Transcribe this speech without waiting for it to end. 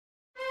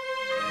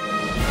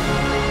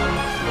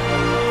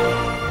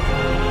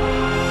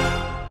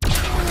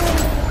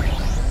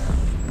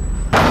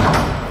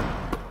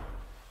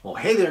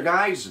Hey there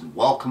guys, and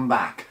welcome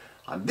back.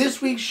 On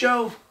this week's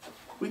show,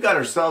 we got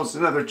ourselves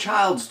another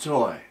child's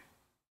toy.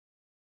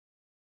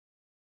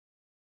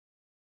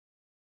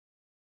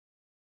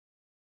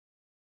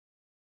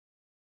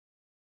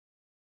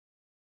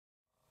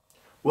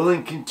 Well,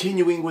 in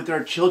continuing with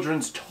our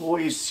children's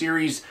toys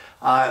series,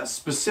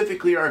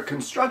 specifically our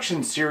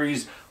construction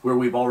series, where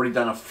we've already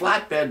done a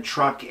flatbed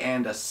truck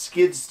and a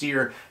skid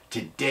steer,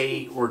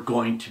 today we're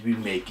going to be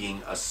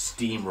making a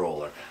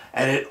steamroller.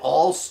 And it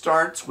all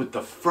starts with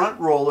the front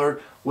roller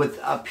with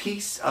a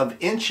piece of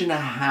 1.5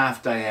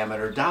 inch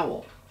diameter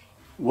dowel.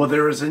 Well,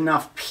 there is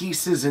enough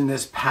pieces in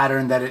this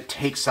pattern that it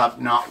takes up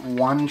not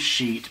one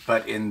sheet,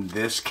 but in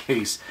this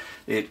case,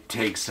 it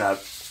takes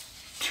up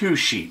 2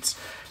 sheets.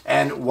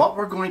 And what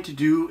we're going to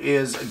do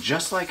is,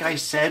 just like I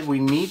said, we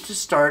need to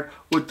start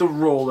with the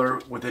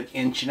roller with an 1.5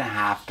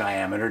 inch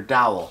diameter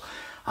dowel.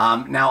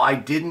 Now, I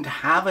didn't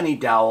have any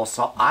dowel,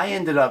 so I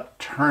ended up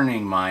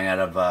turning mine out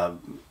of a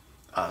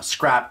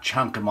scrap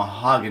chunk of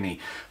mahogany,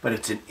 but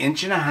it's 1.5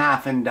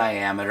 inches in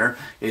diameter.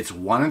 It's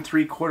 1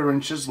 3/4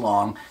 inches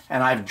long,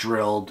 and I've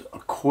drilled a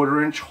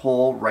 1/4 inch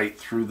hole right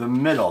through the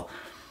middle.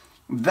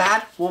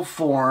 That will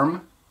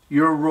form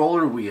your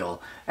roller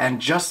wheel,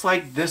 and just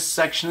like this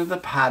section of the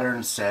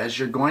pattern says,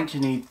 you're going to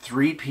need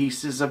 3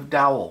 pieces of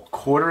dowel,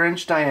 1/4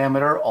 inch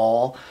diameter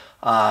all.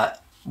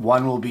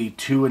 One will be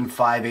 2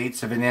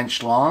 5/8 of an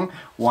inch long,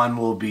 one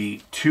will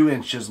be 2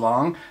 inches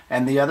long,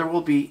 and the other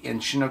will be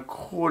 1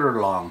 1/4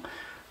 long.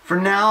 For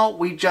now,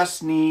 we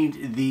just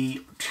need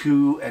the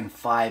 2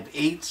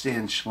 5/8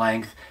 inch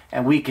length,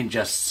 and we can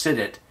just sit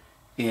it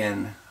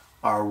in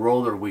our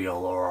roller wheel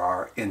or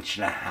our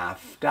 1.5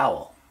 inch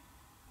dowel.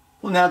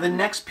 Well, now the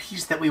next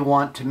piece that we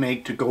want to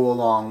make to go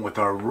along with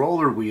our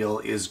roller wheel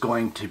is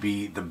going to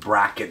be the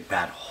bracket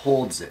that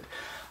holds it.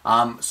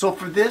 So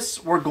for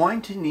this, we're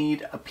going to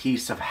need a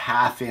piece of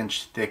 1/2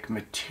 inch thick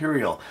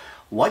material.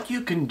 What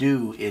you can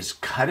do is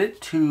cut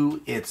it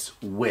to its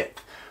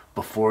width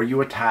before you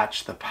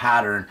attach the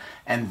pattern,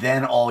 and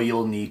then all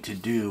you'll need to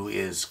do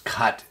is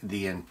cut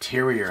the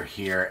interior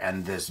here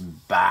and this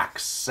back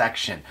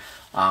section.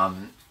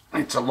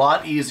 It's a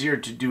lot easier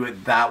to do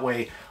it that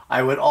way.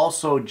 I would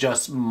also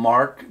just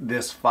mark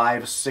this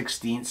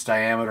 5/16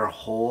 diameter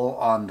hole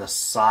on the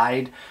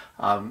side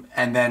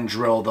and then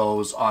drill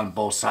those on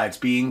both sides,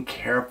 being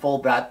careful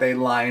that they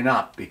line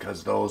up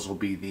because those will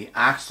be the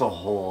axle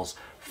holes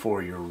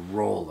for your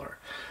roller.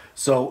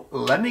 So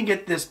let me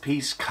get this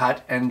piece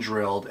cut and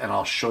drilled, and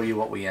I'll show you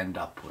what we end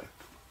up with.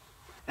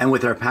 And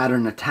with our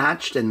pattern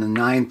attached and the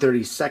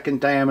 9/32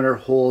 diameter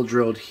hole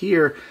drilled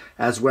here,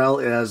 as well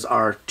as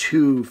our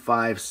 2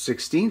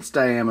 5/16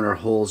 diameter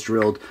holes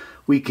drilled,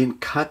 we can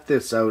cut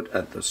this out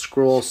at the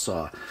scroll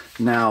saw.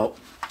 Now,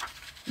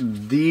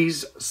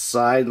 these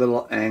side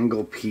little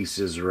angle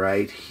pieces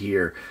right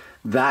here,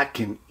 that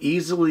can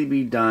easily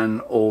be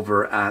done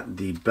over at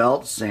the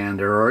belt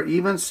sander or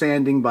even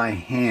sanding by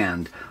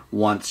hand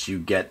once you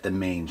get the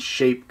main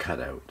shape cut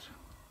out.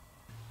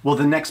 Well,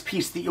 the next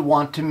piece that you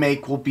want to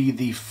make will be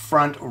the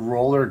front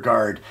roller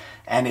guard,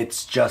 and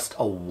it's just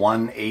a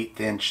 1/8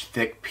 inch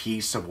thick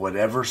piece of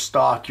whatever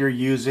stock you're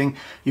using.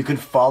 You can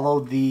follow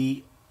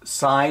the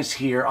size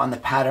here on the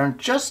pattern.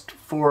 Just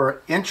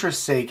for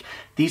interest's sake,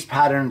 these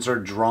patterns are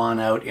drawn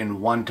out in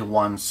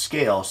 1:1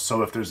 scale,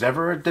 so if there's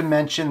ever a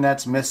dimension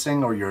that's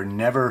missing, or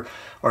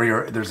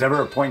there's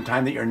ever a point in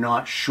time that you're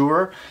not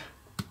sure,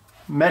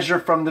 measure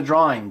from the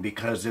drawing,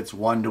 because it's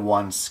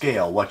 1:1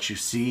 scale. What you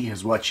see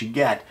is what you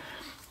get.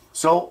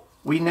 So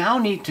we now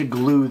need to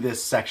glue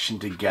this section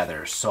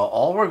together. So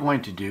all we're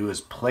going to do is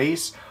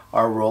place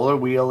our roller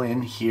wheel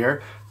in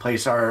here,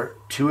 place our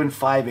 2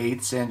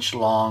 5/8 inch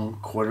long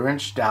 1/4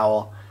 inch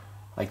dowel.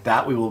 Like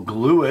that, we will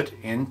glue it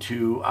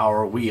into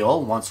our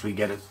wheel once we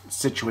get it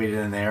situated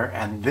in there,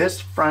 and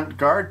this front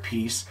guard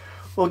piece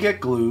will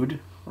get glued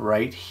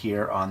right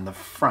here on the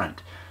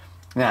front.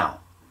 Now,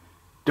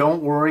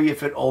 don't worry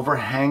if it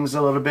overhangs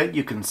a little bit.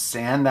 You can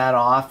sand that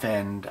off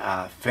and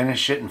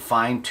finish it and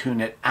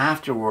fine-tune it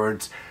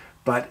afterwards.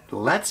 But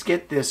let's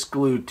get this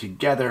glued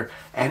together,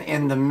 and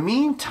in the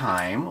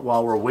meantime,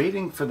 while we're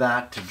waiting for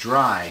that to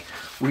dry,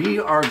 we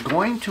are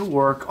going to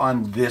work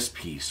on this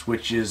piece,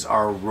 which is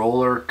our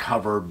roller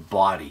cover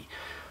body.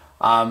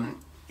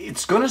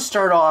 It's going to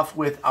start off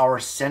with our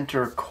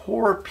center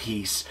core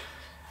piece.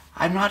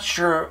 I'm not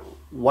sure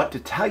what to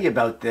tell you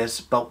about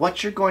this, but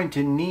what you're going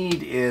to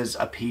need is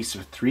a piece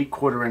of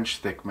 3/4 inch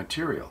thick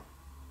material.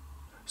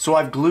 So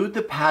I've glued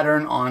the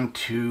pattern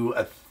onto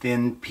a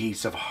thin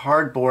piece of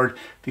hardboard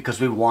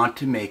because we want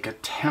to make a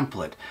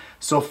template.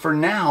 So for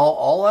now,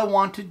 all I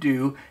want to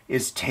do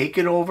is take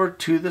it over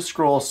to the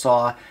scroll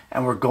saw,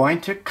 and we're going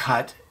to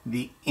cut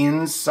the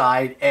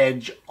inside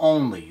edge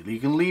only. You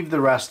can leave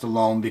the rest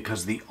alone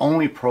because the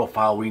only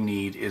profile we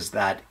need is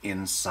that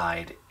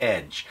inside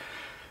edge.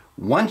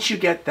 Once you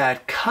get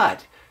that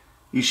cut,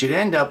 you should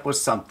end up with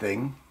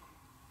something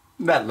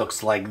that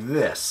looks like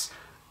this.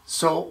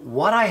 So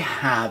what I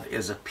have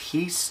is a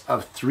piece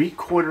of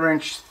 3/4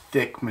 inch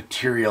thick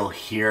material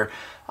here.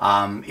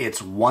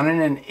 It's 1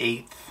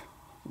 1/8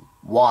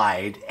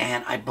 wide,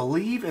 and I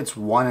believe it's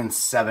 1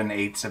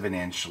 7/8 of an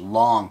inch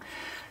long.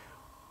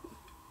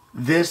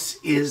 This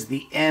is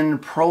the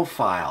end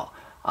profile.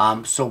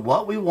 So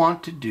what we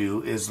want to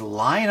do is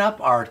line up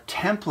our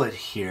template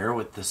here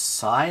with the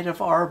side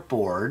of our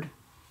board,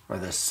 or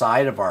the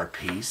side of our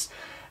piece,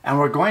 and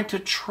we're going to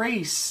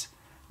trace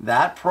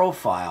that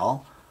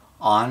profile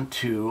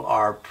onto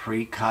our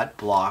pre-cut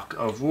block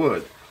of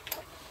wood.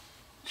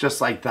 Just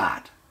like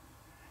that.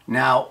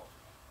 Now,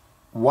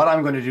 what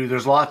I'm going to do,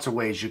 there's lots of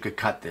ways you could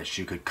cut this.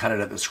 You could cut it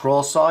at the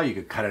scroll saw, you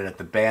could cut it at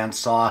the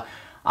bandsaw.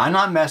 I'm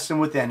not messing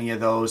with any of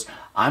those.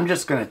 I'm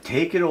just going to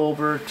take it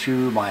over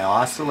to my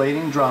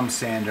oscillating drum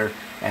sander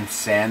and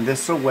sand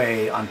this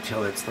away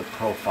until it's the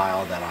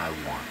profile that I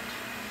want.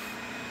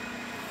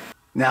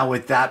 Now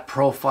with that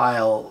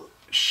profile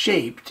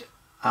shaped,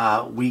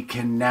 we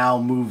can now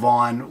move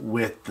on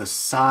with the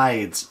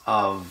sides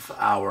of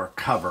our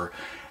cover.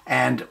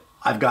 And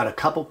I've got a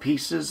couple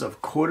pieces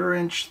of 1/4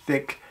 inch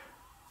thick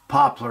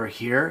poplar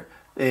here.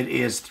 It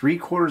is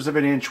 3/4 of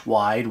an inch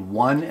wide,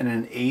 1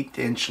 1/8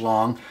 inch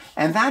long,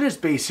 and that is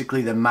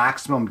basically the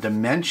maximum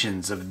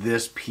dimensions of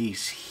this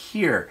piece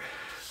here.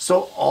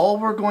 So all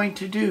we're going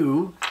to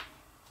do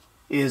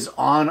is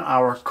on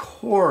our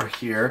core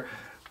here,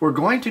 we're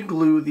going to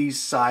glue these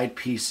side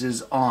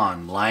pieces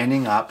on,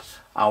 lining up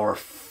our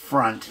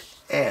front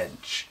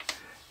edge,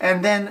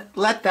 and then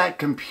let that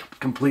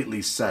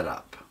completely set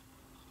up.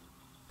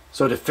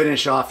 So to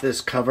finish off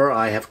this cover,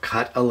 I have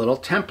cut a little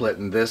template,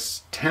 and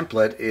this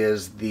template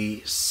is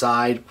the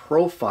side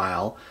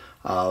profile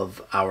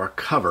of our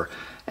cover.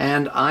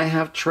 And I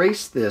have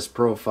traced this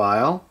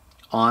profile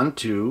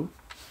onto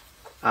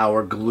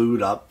our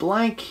glued up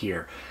blank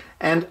here.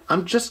 And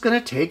I'm just going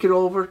to take it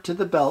over to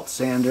the belt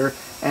sander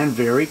and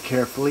very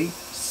carefully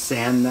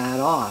sand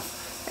that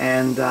off.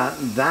 And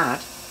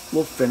that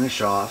will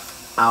finish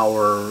off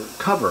our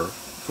cover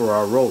for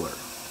our roller.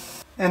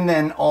 And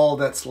then all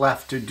that's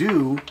left to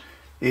do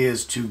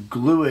is to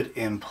glue it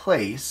in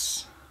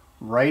place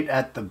right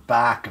at the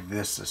back of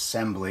this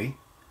assembly,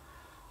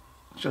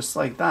 just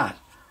like that.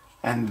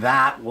 And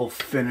that will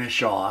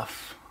finish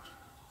off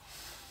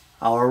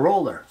our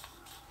roller.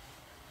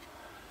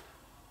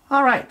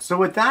 All right, so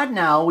with that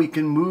now we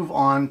can move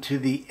on to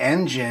the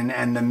engine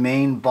and the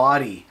main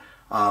body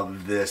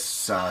of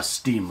this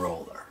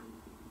steamroller.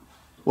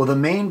 Well, the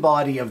main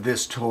body of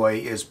this toy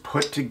is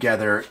put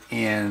together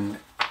in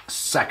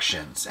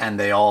sections, and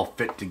they all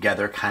fit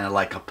together kind of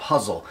like a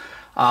puzzle.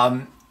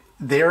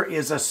 There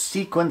is a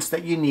sequence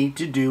that you need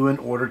to do in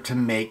order to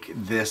make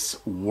this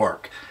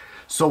work.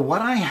 So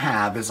what I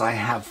have is I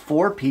have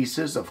 4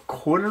 pieces of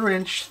 1/4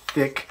 inch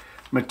thick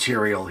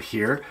material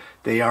here.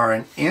 They are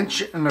 1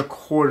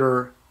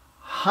 1/4 inch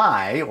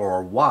high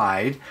or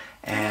wide,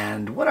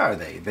 and what are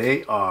they?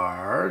 They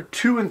are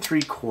 2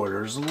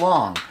 3/4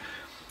 long.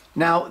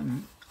 Now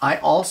I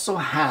also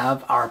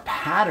have our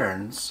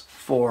patterns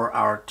for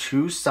our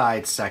 2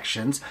 side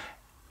sections,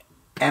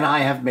 and I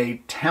have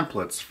made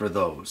templates for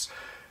those.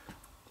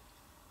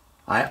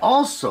 I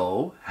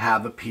also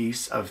have a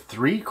piece of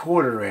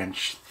 3/4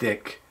 inch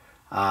thick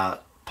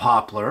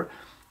poplar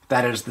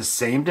that is the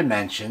same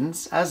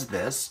dimensions as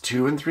this,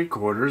 2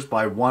 3/4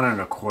 by 1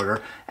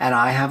 1/4, and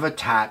I have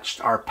attached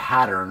our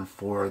pattern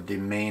for the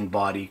main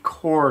body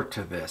core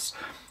to this.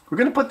 We're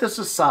going to put this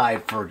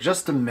aside for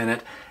just a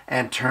minute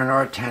and turn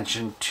our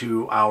attention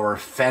to our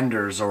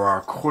fenders, or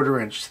our 1/4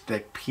 inch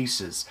thick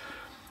pieces.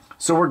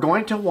 So we're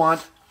going to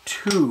want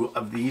 2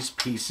 of these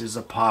pieces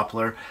of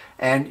poplar,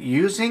 and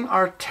using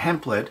our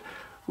template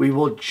we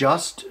will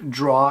just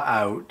draw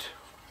out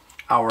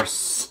our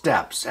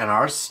steps, and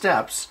our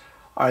steps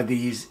are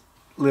these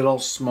little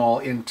small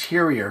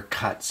interior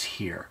cuts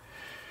here.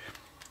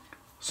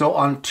 So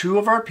on 2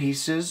 of our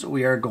pieces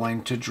we are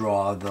going to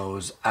draw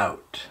those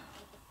out.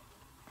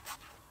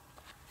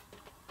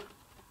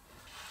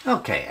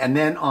 Okay, and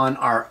then on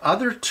our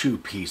other 2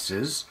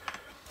 pieces,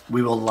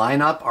 we will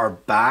line up our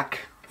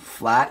back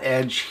flat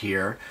edge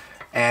here,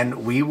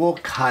 and we will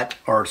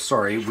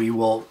we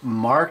will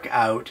mark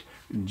out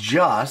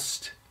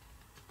just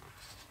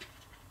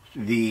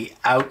the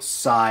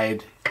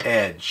outside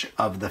edge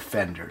of the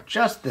fender.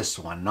 Just this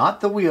one,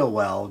 not the wheel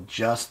well,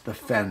 just the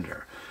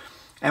fender.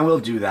 And we'll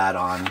do that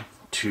on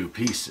 2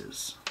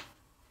 pieces.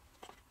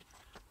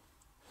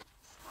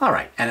 All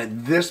right, and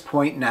at this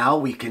point now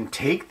we can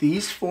take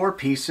these 4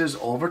 pieces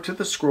over to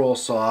the scroll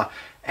saw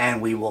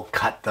and we will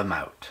cut them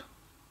out.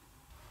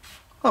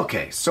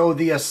 Okay, so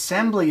the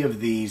assembly of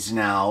these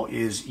now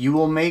is you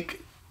will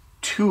make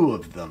 2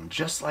 of them,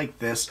 just like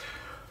this.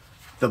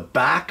 The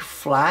back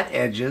flat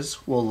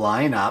edges will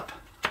line up,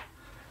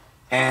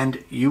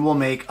 and you will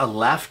make a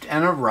left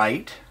and a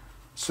right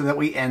so that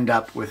we end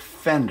up with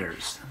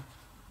fenders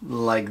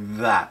like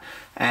that.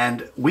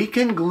 And we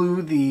can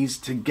glue these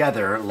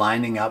together,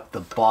 lining up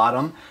the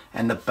bottom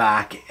and the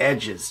back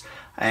edges.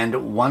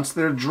 And once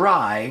they're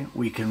dry,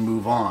 we can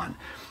move on.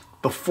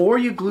 Before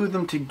you glue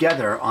them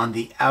together, on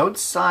the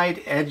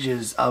outside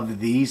edges of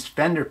these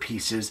fender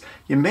pieces,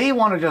 you may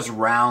want to just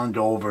round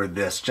over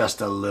this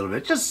just a little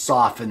bit. Just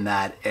soften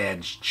that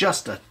edge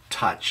just a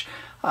touch.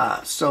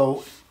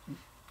 So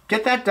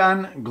get that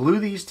done, glue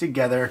these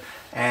together,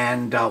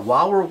 and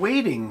while we're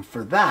waiting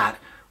for that,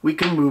 we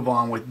can move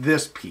on with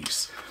this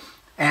piece.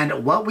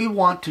 And what we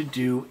want to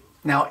do,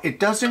 now it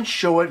doesn't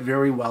show it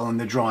very well in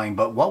the drawing,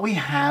 but what we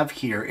have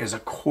here is a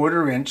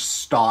 1/4 inch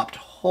stopped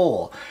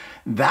hole.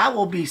 That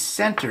will be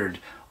centered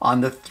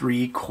on the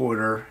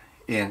 3/4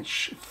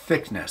 inch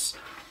thickness.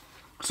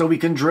 So we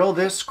can drill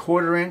this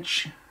 1/4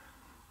 inch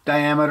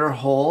diameter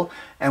hole,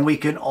 and we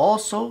can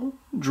also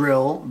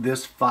drill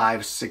this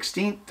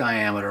 5/16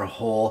 diameter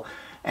hole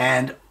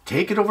and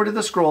take it over to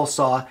the scroll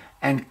saw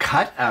and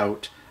cut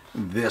out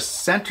this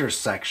center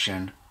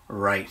section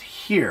right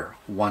here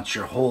once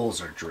your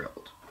holes are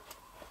drilled.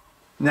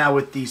 Now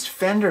with these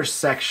fender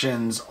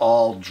sections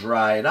all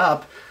dried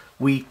up,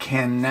 we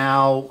can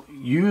now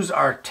use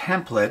our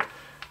template,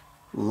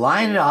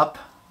 line up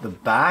the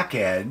back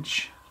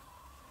edge,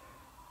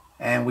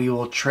 and we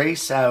will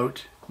trace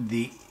out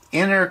the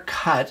inner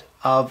cut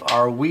of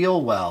our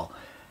wheel well.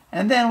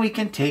 And then we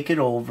can take it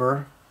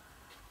over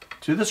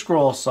to the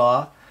scroll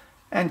saw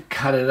and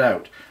cut it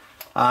out.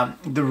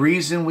 The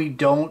reason we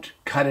don't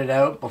cut it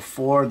out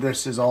before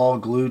this is all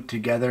glued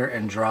together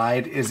and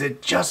dried is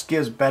it just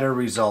gives better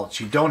results.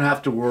 You don't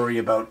have to worry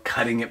about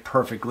cutting it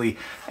perfectly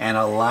and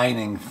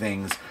aligning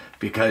things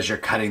because you're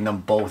cutting them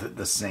both at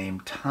the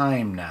same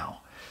time now.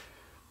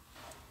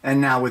 And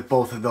now with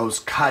both of those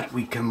cut,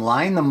 we can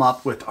line them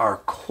up with our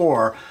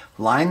core,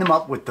 line them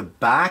up with the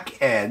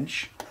back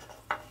edge,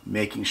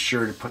 making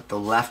sure to put the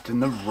left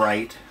and the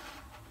right,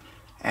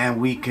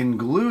 and we can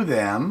glue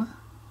them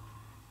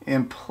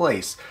in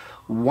place.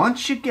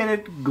 Once you get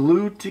it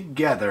glued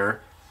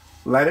together,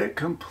 let it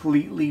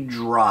completely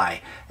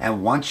dry.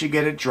 And once you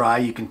get it dry,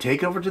 you can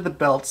take it over to the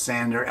belt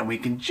sander and we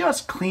can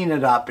just clean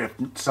it up if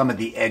some of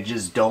the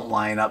edges don't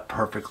line up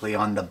perfectly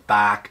on the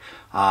back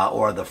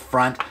or the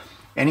front.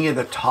 Any of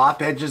the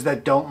top edges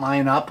that don't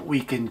line up,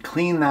 we can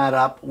clean that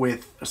up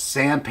with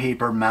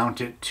sandpaper, mount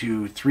it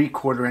to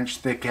 3/4 inch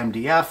thick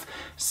MDF.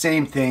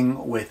 Same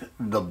thing with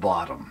the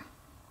bottom.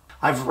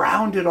 I've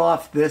rounded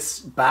off this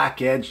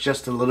back edge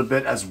just a little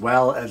bit as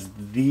well as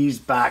these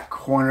back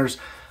corners.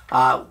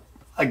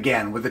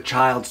 Again, with a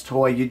child's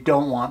toy, you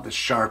don't want the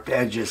sharp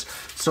edges.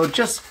 So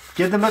just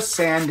give them a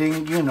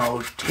sanding, you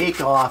know,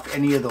 take off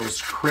any of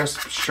those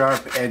crisp,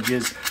 sharp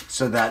edges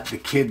so that the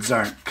kids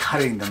aren't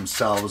cutting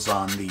themselves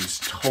on these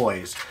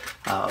toys.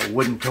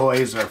 Wooden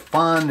toys are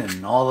fun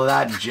and all of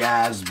that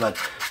jazz, but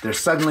they're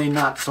suddenly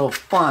not so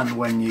fun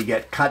when you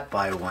get cut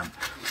by one.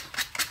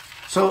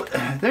 So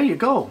there you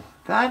go.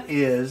 That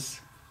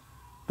is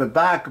the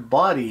back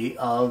body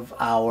of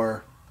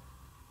our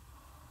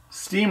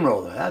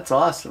steamroller. That's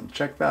awesome.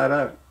 Check that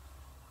out.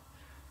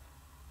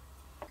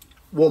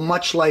 Well,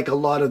 much like a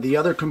lot of the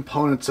other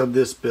components of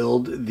this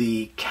build,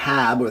 the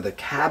cab or the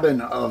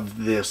cabin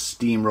of this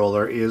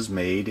steamroller is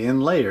made in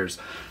layers.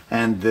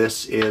 And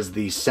this is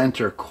the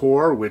center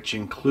core, which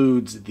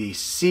includes the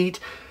seat.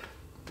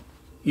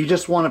 You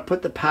just want to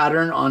put the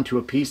pattern onto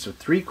a piece of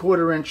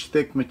 3/4 inch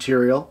thick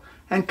material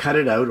and cut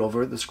it out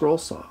over the scroll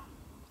saw.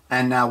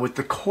 And now with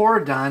the core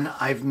done,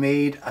 I've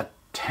made a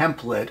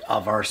template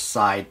of our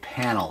side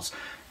panels.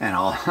 And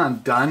all I'm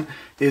done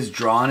is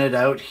drawing it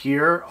out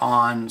here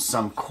on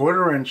some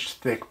 1/4 inch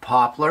thick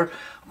poplar.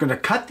 I'm going to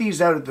cut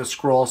these out of the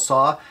scroll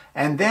saw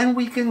and then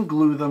we can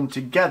glue them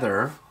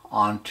together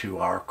onto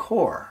our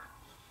core.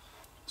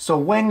 So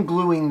when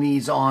gluing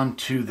these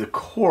onto the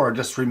core,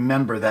 just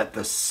remember that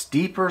the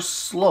steeper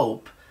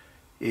slope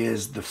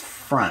is the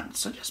front.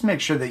 So just make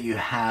sure that you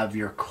have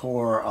your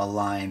core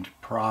aligned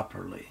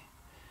properly.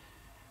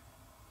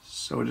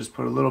 So we'll just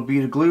put a little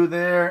bead of glue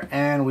there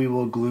and we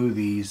will glue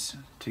these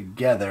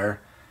together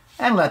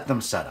and let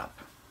them set up.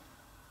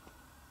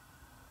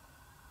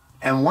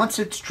 And once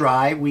it's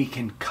dry, we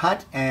can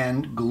cut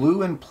and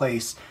glue in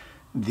place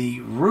the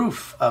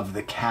roof of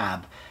the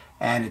cab.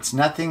 And it's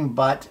nothing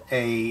but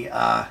a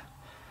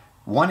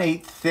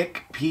 1/8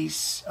 thick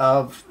piece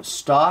of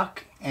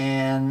stock,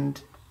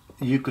 and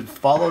you could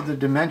follow the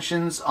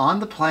dimensions on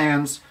the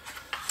plans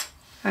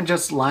and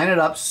just line it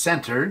up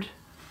centered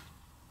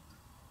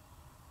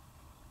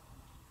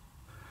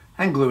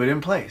and glue it in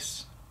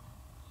place.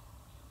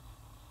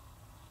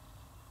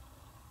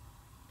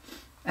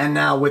 And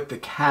now with the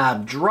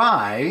cab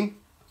dry,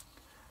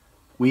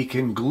 we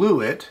can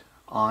glue it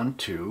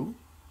onto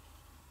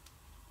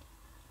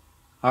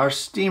our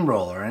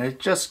steamroller, and it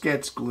just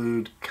gets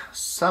glued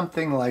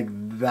something like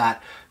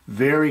that,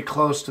 very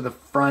close to the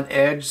front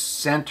edge,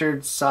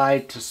 centered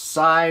side to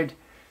side,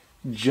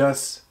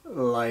 just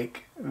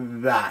like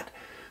that.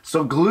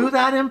 So glue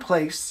that in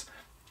place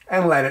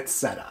and let it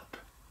set up.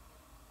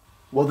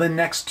 Well, the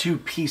next two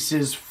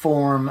pieces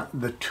form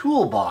the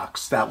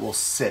toolbox that will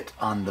sit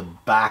on the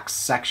back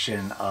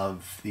section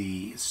of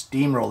the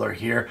steamroller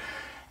here.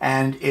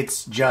 And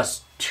it's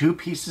just two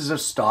pieces of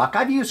stock.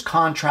 I've used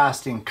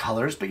contrasting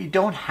colors, but you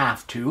don't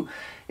have to.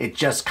 It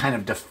just kind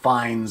of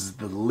defines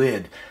the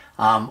lid.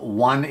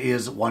 One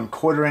is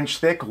 1/4 inch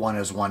thick, one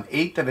is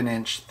 1/8 of an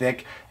inch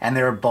thick, and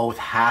they're both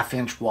 1/2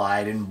 inch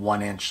wide and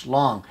 1 inch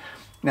long.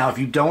 Now, if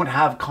you don't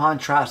have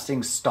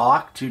contrasting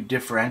stock to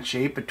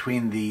differentiate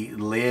between the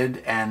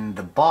lid and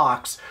the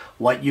box,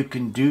 what you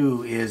can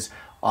do is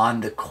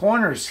on the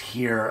corners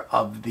here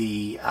of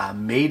the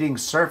mating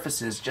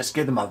surfaces, just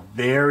give them a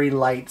very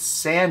light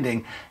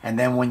sanding, and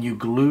then when you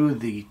glue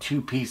the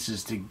two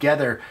pieces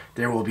together,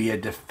 there will be a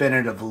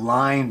definitive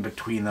line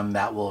between them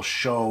that will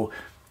show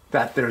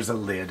that there's a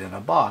lid and a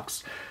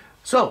box.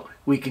 So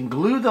we can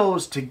glue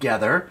those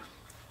together,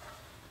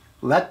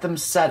 let them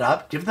set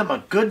up, give them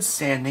a good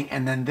sanding,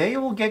 and then they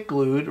will get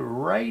glued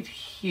right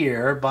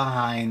here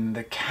behind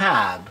the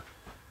cab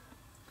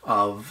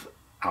of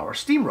our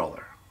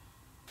steamroller.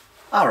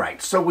 All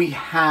right, so we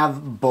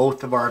have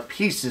both of our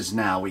pieces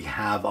now. We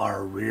have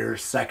our rear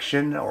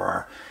section or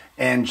our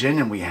engine,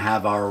 and we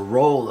have our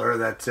roller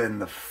that's in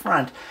the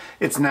front.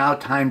 It's now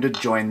time to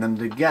join them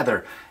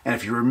together. And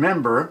if you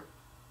remember,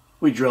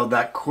 we drilled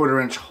that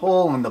 1/4-inch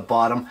hole in the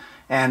bottom,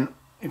 and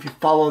if you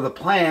follow the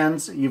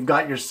plans, you've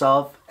got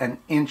yourself an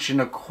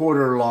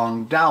 1.25-inch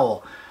long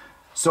dowel.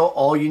 So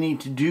all you need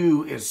to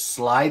do is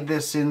slide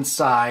this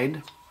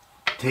inside,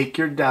 take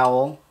your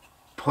dowel,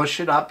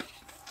 push it up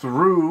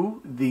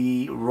through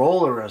the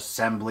roller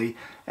assembly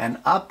and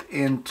up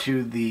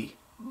into the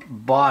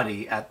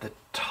body at the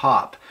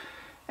top.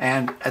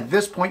 And at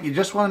this point, you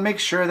just want to make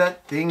sure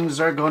that things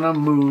are going to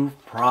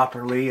move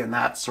properly and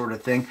that sort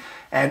of thing.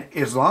 And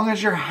as long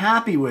as you're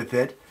happy with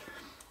it,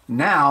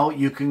 now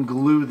you can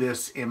glue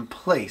this in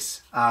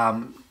place.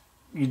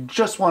 You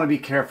just want to be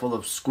careful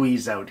of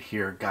squeeze out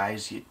here,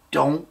 guys. You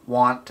don't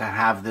want to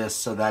have this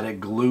so that it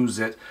glues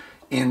it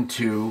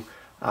into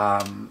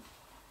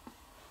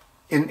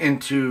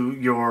into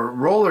your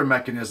roller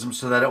mechanism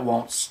so that it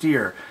won't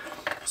steer.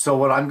 So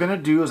what I'm going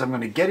to do is I'm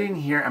going to get in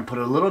here and put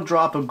a little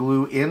drop of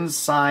glue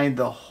inside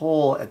the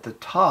hole at the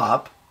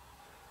top.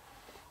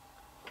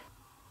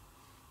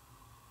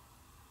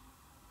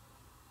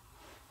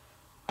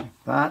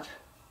 Like that.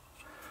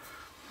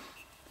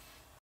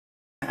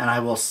 And I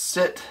will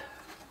sit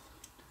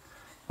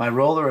my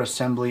roller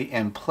assembly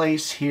in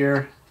place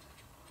here.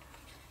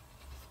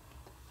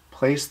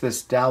 Place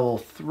this dowel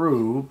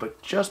through,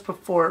 but just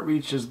before it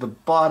reaches the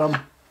bottom,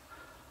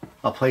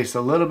 I'll place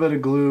a little bit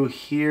of glue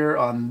here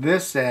on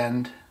this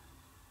end.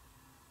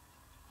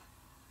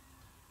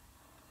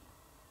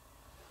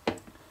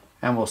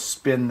 And we'll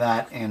spin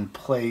that in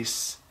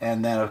place.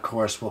 And then of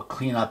course we'll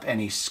clean up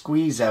any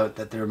squeeze out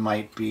that there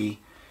might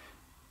be.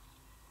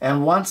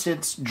 And once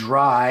it's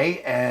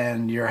dry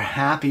and you're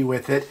happy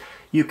with it,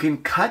 you can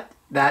cut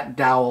that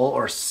dowel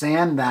or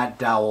sand that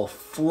dowel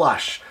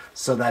flush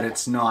so that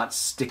it's not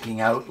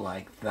sticking out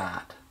like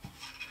that.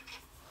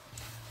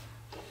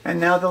 And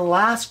now the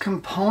last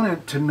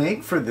component to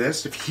make for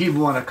this, if you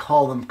want to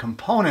call them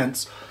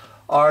components,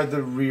 are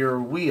the rear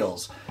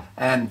wheels.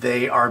 And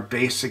they are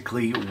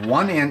basically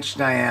 1-inch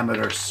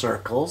diameter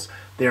circles.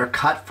 They're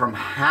cut from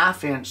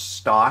 1/2-inch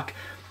stock,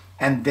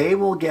 and they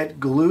will get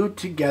glued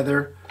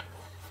together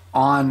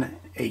on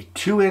a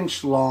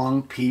 2-inch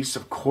long piece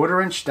of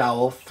 1/4-inch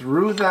dowel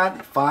through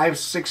that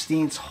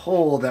 5/16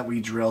 hole that we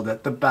drilled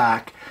at the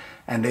back,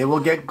 and they will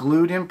get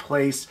glued in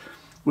place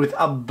with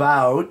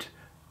about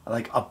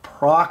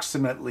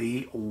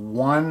approximately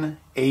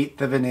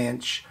 1/8 of an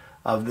inch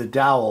of the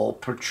dowel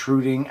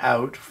protruding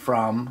out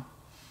from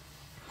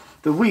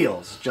the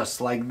wheels,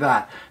 just like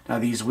that. Now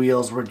these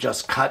wheels were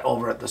just cut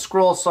over at the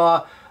scroll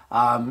saw.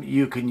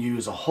 You can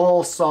use a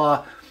hole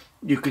saw.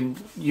 You can,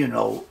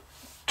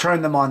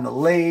 turn them on the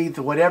lathe,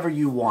 whatever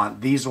you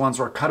want. These ones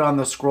were cut on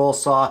the scroll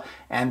saw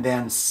and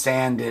then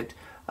sanded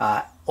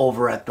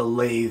over at the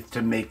lathe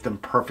to make them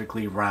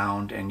perfectly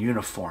round and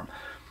uniform.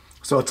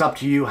 So it's up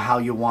to you how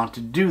you want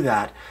to do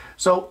that.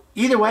 So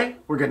either way,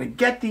 we're going to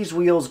get these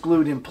wheels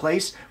glued in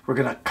place. We're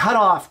going to cut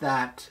off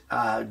that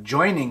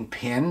joining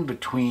pin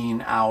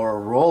between our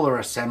roller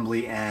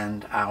assembly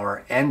and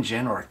our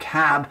engine or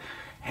cab.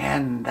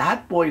 And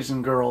that, boys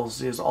and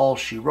girls, is all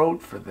she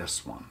wrote for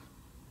this one.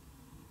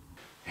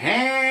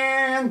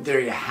 And there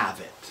you have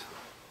it.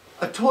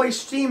 A toy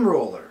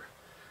steamroller.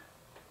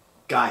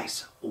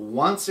 Guys,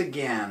 once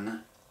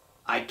again,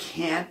 I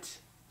can't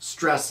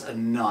stress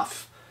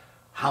enough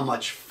how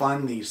much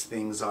fun these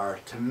things are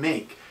to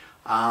make.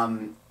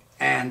 And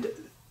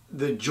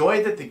the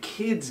joy that the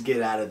kids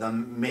get out of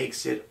them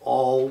makes it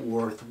all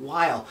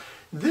worthwhile.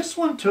 This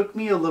one took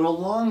me a little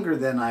longer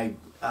than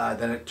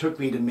it took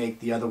me to make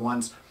the other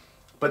ones,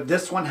 but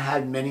this one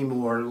had many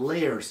more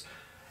layers.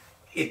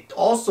 It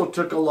also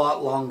took a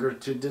lot longer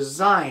to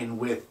design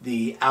with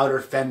the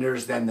outer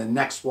fenders, then the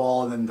next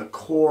wall, and then the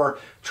core,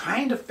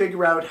 trying to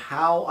figure out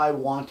how I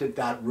wanted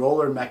that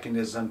roller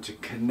mechanism to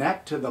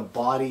connect to the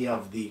body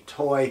of the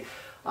toy.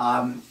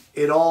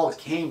 It all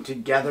came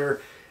together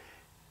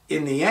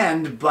in the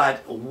end,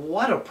 but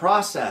what a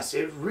process.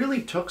 It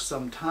really took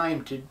some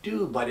time to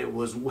do, but it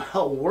was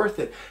well worth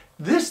it.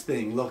 This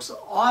thing looks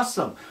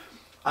awesome.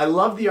 I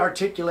love the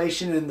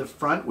articulation in the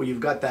front where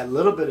you've got that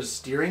little bit of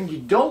steering. You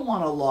don't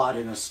want a lot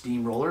in a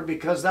steamroller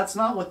because that's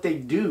not what they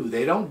do.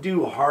 They don't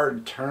do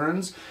hard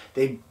turns.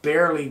 They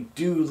barely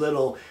do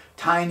little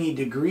tiny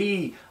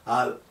degree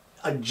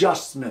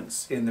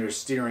adjustments in their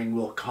steering,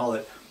 we'll call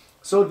it.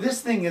 So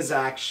this thing is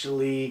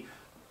actually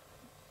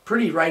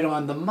pretty right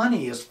on the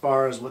money as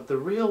far as what the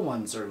real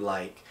ones are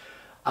like.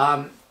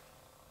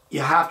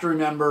 You have to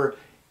remember,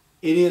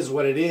 it is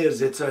what it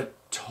is. It's a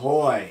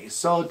toy.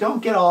 So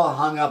don't get all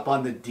hung up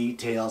on the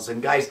details.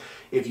 And guys,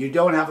 if you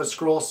don't have a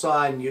scroll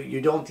saw and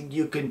you don't think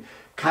you can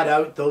cut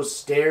out those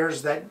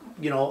stairs that,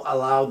 you know,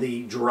 allow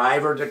the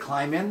driver to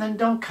climb in, then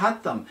don't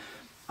cut them.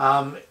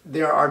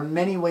 There are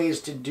many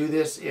ways to do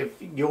this. If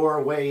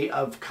your way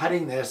of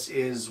cutting this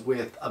is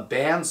with a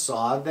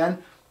bandsaw,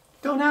 then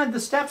don't add the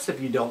steps if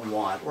you don't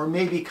want. Or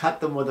maybe cut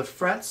them with a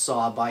fret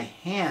saw by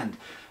hand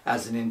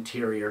as an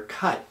interior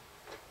cut.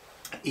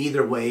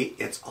 Either way,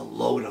 it's a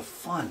load of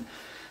fun.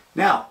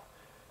 Now,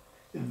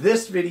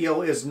 this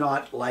video is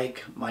not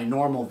like my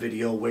normal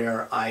video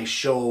where I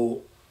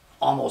show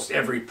almost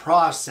every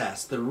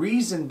process. The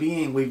reason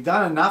being, we've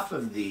done enough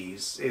of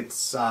these.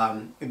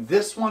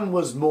 This one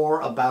was more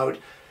about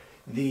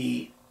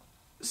the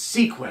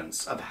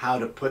sequence of how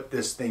to put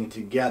this thing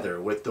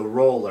together with the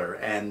roller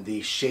and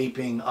the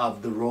shaping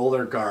of the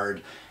roller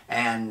guard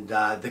and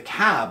the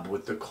cab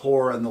with the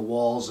core and the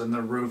walls and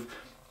the roof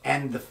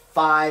and the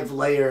 5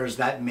 layers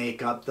that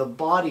make up the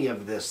body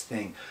of this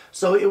thing.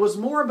 So it was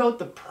more about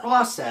the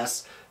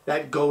process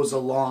that goes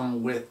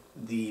along with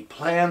the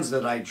plans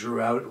that I drew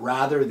out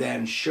rather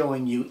than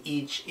showing you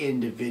each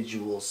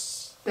individual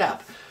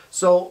step.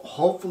 So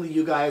hopefully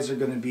you guys are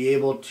going to be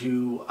able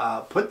to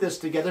put this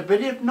together,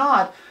 but if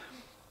not,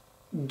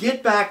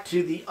 get back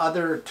to the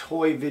other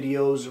toy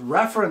videos,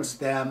 reference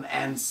them,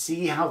 and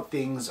see how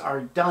things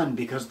are done,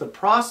 because the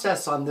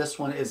process on this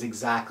one is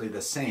exactly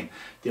the same.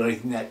 The only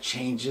thing that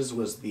changes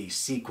was the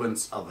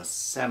sequence of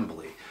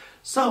assembly.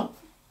 So,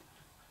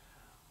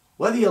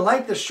 whether you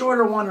like the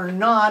shorter one or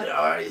not,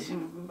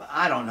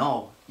 I don't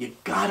know, you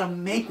gotta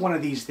make one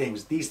of these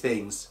things. These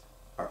things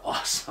are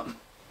awesome.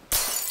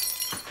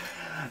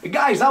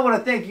 Guys, I want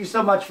to thank you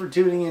so much for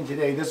tuning in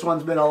today. This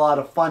one's been a lot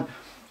of fun.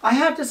 I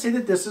have to say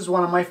that this is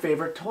one of my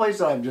favorite toys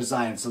that I've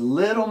designed. It's a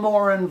little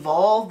more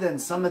involved than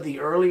some of the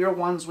earlier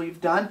ones we've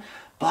done,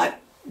 but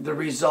the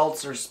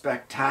results are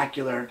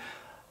spectacular.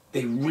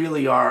 They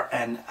really are,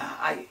 and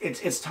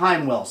it's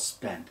time well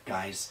spent,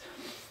 guys.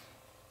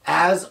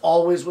 As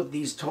always with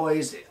these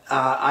toys,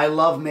 I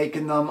love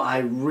making them. I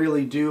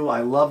really do. I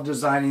love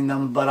designing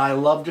them, but I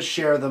love to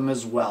share them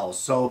as well.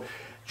 So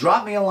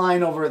drop me a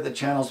line over at the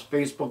channel's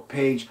Facebook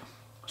page.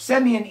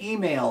 Send me an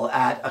email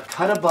at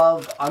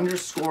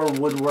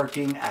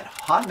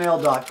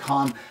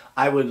acutabove_woodworking@hotmail.com.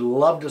 I would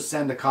love to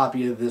send a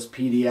copy of this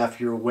PDF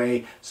your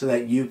way so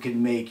that you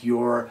can make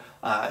your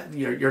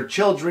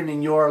children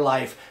in your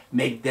life,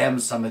 make them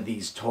some of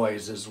these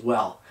toys as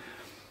well.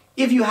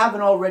 If you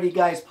haven't already,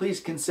 guys, please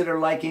consider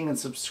liking and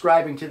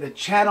subscribing to the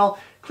channel.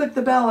 Click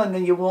the bell and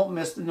then you won't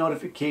miss the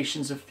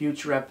notifications of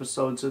future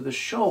episodes of the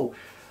show.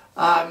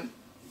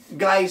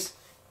 Guys,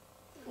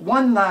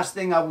 one last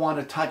thing I want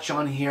to touch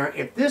on here.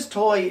 If this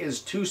toy is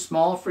too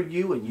small for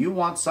you and you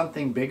want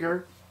something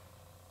bigger,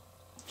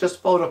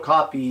 just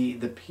photocopy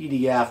the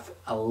PDF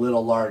a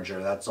little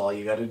larger. That's all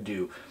you got to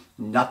do.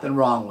 Nothing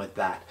wrong with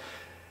that.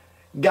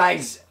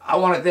 Guys, I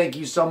want to thank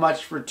you so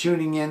much for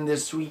tuning in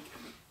this week.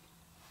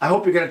 I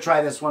hope you're going to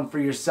try this one for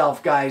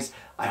yourself, guys.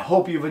 I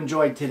hope you've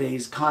enjoyed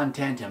today's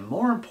content, and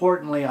more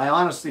importantly, I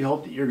honestly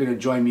hope that you're going to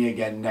join me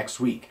again next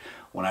week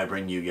when I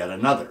bring you yet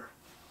another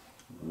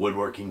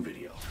woodworking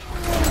video.